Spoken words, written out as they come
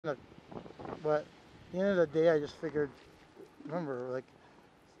But at the end of the day, I just figured, remember,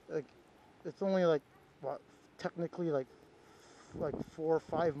 like it's only like what technically like 4 or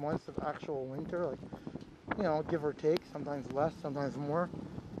 5 months of actual winter, like give or take, sometimes less, sometimes more.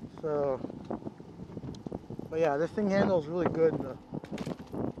 So, but yeah, this thing handles really good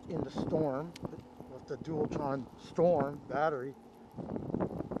in the storm with the Dualtron Storm battery.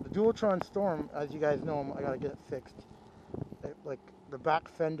 The Dualtron Storm, as you guys know, I gotta get it fixed. Like the back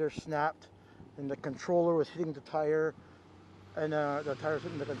fender snapped, and the controller was hitting the tire, and the tire was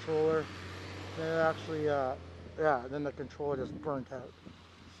hitting the controller. Then it actually, yeah, then the controller just burnt out.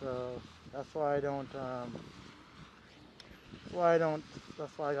 So that's why I don't. That's why I don't.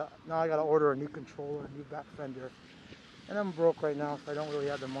 That's why I gotta order a new controller, a new back fender, and I'm broke right now, so I don't really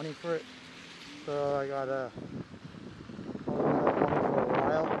have the money for it. So I gotta hold that money for a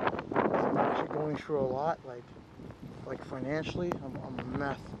while. So I'm actually going through a lot, like financially, I'm a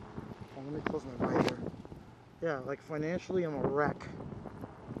mess. Oh, let me close my visor. Yeah, like financially, I'm a wreck.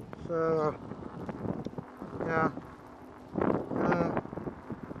 So yeah, uh,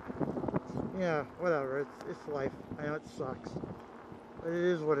 yeah, whatever. It's life. I know it sucks, but it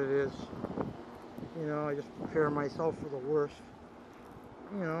is what it is. I just prepare myself for the worst.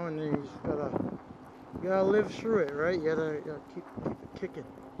 And then you gotta live through it, right? You gotta keep it kicking.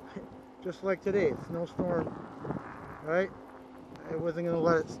 Just like today, snowstorm, right? I wasn't gonna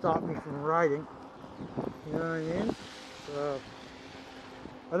let it stop me from riding. You know what I mean? So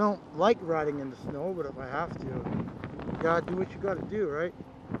I don't like riding in the snow, but if I have to, you gotta do what you gotta do, right?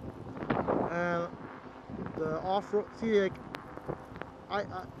 And the off-road, see, like I,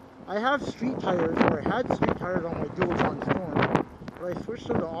 I I have street tires, or I had street tires on my Dualtron Storm, but I switched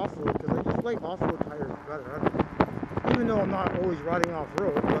them to off-road because I just like off-road tires better. Even though I'm not always riding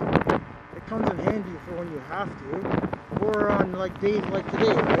off-road, but it comes in handy for when you have to, or on like days like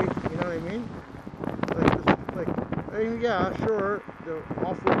today, right? You know what I mean? I mean, yeah, sure, the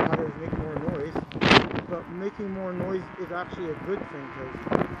off-road tires make more noise, but making more noise is actually a good thing because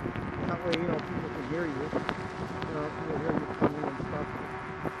that way, people can hear you. People hear you coming and stuff.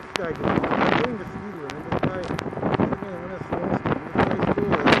 This guy doing the speed limit. This guy, again, when it's snowstorm, this guy's still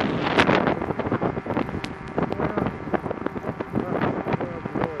whatever.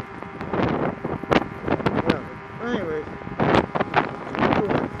 But anyways, I'm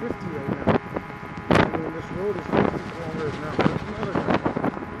doing like 50 right now. I mean, this road is 50 kilometers an hour. That's another guy.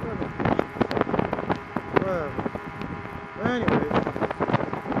 Whatever. But anyways,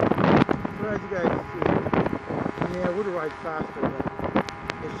 so as you guys see, I mean, I would ride faster, but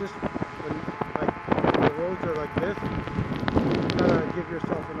it's just when the roads are like this, you gotta give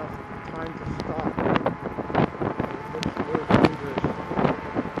yourself enough time to stop. It's very dangerous.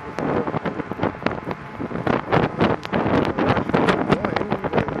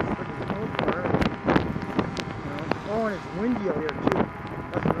 Oh, and it's windy out here too.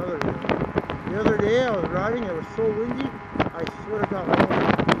 That's another reason. The other day I was riding, it was so windy, I swear to God,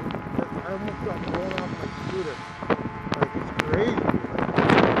 I almost got blown off my scooter. Like, it's crazy. Like,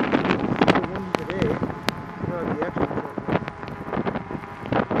 it's so windy today, it's gotta be extra careful.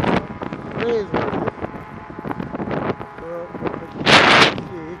 Today is what it is. So, as you can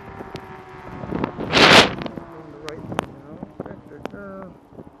see, on the right,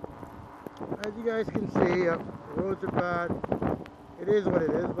 as you guys can see, the roads are bad. It is what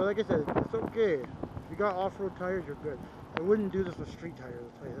it is, but like I said, it's okay. If you got off-road tires, you're good. I wouldn't do this with street tires,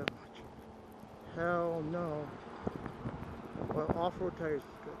 I'll tell you that much. Hell no. But off-road tires is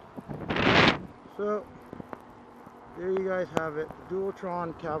good. So, there you guys have it. The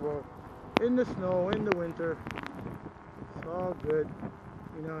Dualtron Kaabo in the snow, in the winter. It's all good.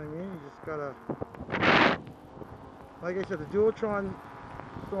 You know what I mean? You just gotta, like I said, the Dualtron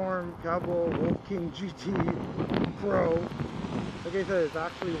Storm Kaabo Wolf King GT Pro. Like I said, it's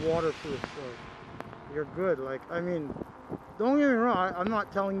actually waterproof, so you're good. Like, I mean, don't get me wrong, I'm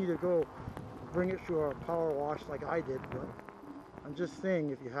not telling you to go bring it through a power wash like I did, but I'm just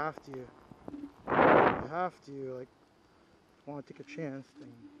saying if you have to, like, want to take a chance, then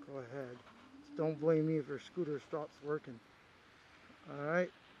go ahead. Just don't blame me if your scooter stops working.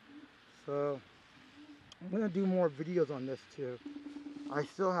 Alright, so I'm going to do more videos on this too. I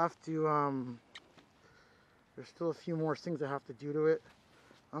still have to, there's still a few more things I have to do to it.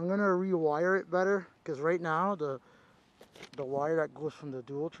 I'm going to rewire it better, because right now the wire that goes from the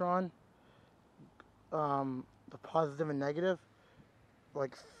Dualtron, the positive and negative,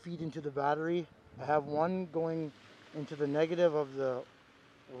 like, feed into the battery. I have one going into the negative of the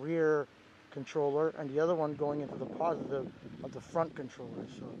rear controller and the other one going into the positive of the front controller.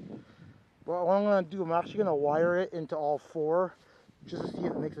 So what I'm going to do, I'm actually going to wire it into all four just to see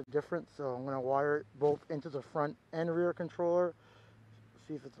if it makes a difference. So I'm going to wire it both into the front and rear controller,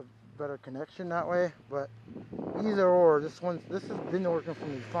 see if it's a better connection that way. But either or, this has been working for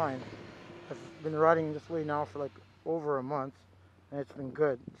me fine. I've been riding this way now for like over a month, and it's been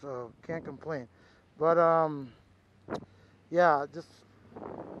good, so can't complain. But yeah, just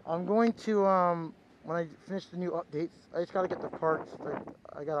I'm going to when I finish the new updates, I just gotta get the parts. Like,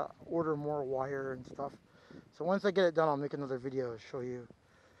 I gotta order more wire and stuff. So once I get it done, I'll make another video to show you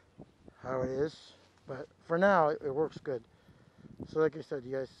how it is. But for now, it works good. So like I said,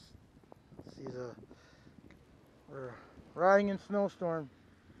 you guys see we're riding in snowstorm,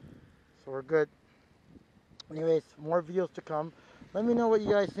 so we're good. Anyways, more videos to come. Let me know what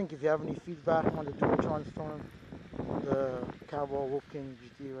you guys think. If you have any feedback on the Dualtron Storm, the Kaabo, Wolf King,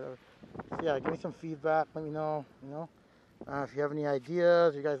 GT, whatever. So yeah, give me some feedback. Let me know. If you have any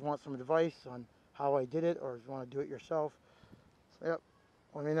ideas, you guys want some advice on how I did it, or if you want to do it yourself. So yep,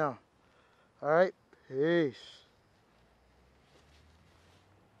 let me know. All right, peace.